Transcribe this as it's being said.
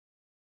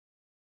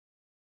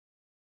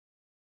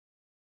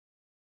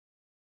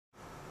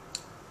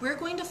We're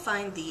going to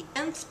find the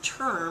nth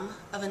term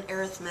of an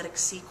arithmetic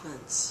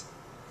sequence.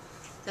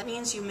 That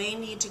means you may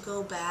need to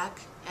go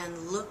back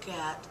and look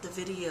at the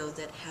video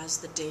that has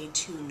the day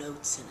 2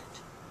 notes in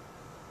it.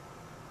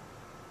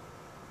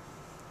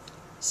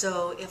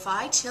 So if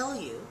I tell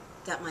you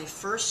that my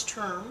first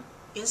term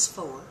is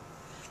 4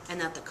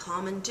 and that the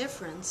common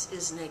difference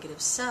is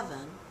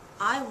 -7,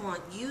 I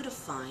want you to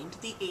find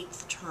the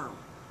 8th term.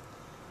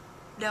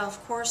 Now,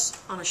 of course,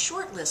 on a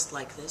short list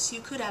like this,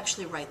 you could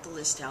actually write the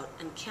list out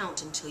and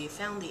count until you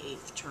found the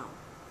 8th term.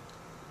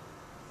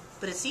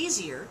 But it's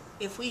easier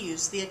if we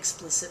use the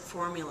explicit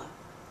formula.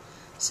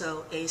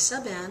 So a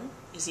sub n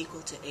is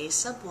equal to a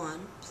sub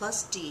 1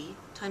 plus d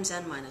times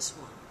n minus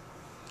 1.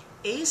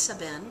 A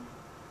sub n,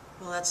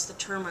 well, that's the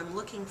term I'm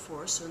looking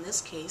for, so in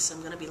this case I'm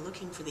going to be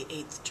looking for the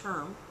 8th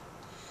term.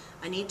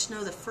 I need to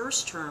know the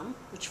first term,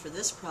 which for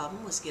this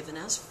problem was given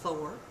as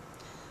 4.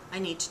 I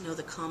need to know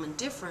the common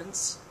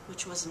difference,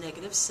 which was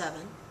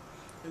 -7,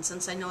 and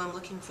since I know I'm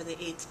looking for the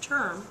 8th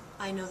term,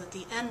 I know that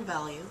the n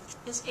value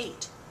is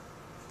 8.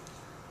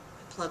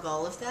 I plug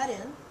all of that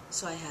in,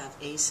 so I have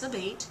a sub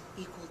 8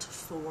 equal to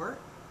 4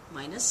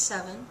 minus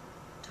 7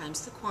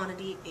 times the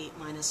quantity 8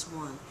 minus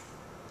 1.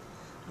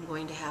 I'm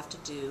going to have to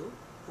do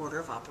order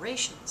of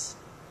operations.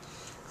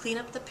 Clean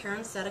up the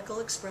parenthetical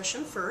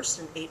expression first,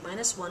 and 8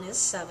 minus 1 is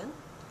 7,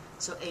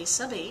 so a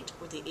sub 8,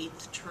 or the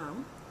 8th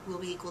term, will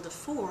be equal to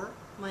 4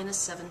 minus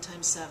 7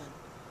 times 7.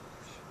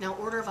 Now,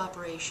 order of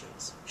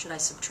operations. Should I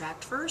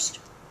subtract first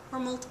or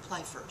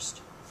multiply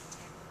first?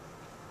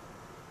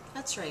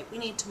 That's right, we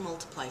need to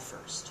multiply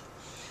first.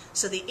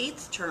 So the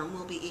 8th term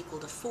will be equal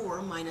to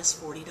 4 minus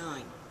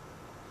 49.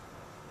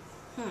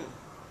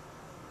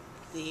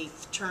 The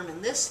 8th term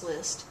in this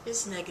list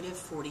is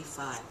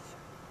 -45.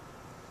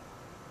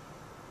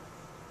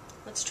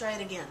 Let's try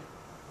it again.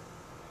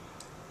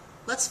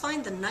 Let's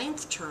find the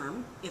 9th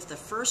term if the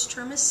first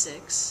term is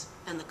 6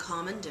 and the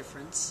common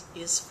difference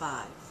is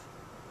 5.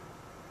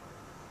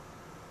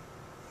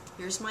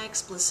 Here's my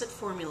explicit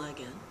formula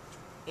again.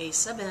 A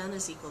sub n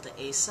is equal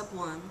to a sub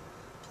 1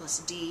 plus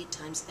d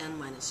times n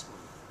minus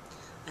 1.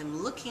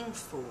 I'm looking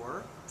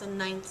for the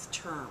 9th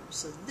term,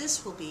 so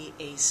this will be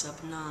a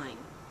sub 9.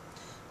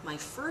 My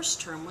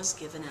first term was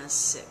given as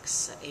 6,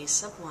 so a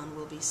sub 1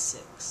 will be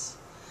 6.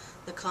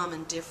 The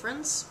common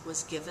difference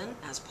was given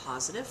as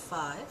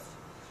 +5.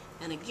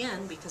 And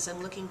again, because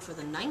I'm looking for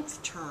the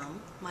 9th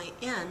term, my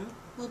n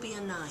will be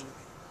a 9.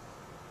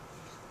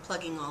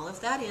 Plugging all of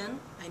that in,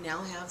 I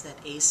now have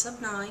that a sub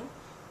 9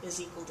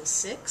 is equal to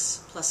 6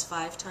 plus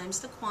 5 times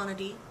the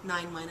quantity,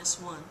 9 minus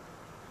 1.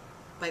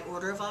 By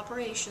order of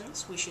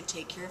operations, we should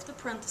take care of the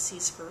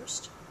parentheses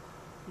first.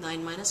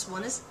 9 minus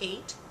 1 is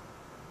 8.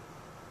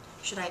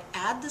 Should I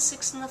add the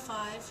 6 and the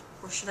 5,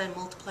 or should I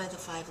multiply the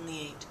 5 and the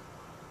 8?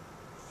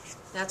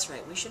 That's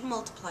right, we should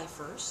multiply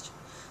first.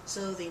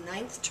 So the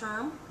 9th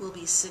term will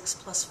be 6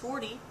 plus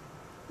 40,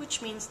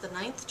 which means the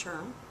 9th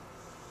term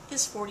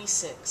is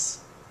 46.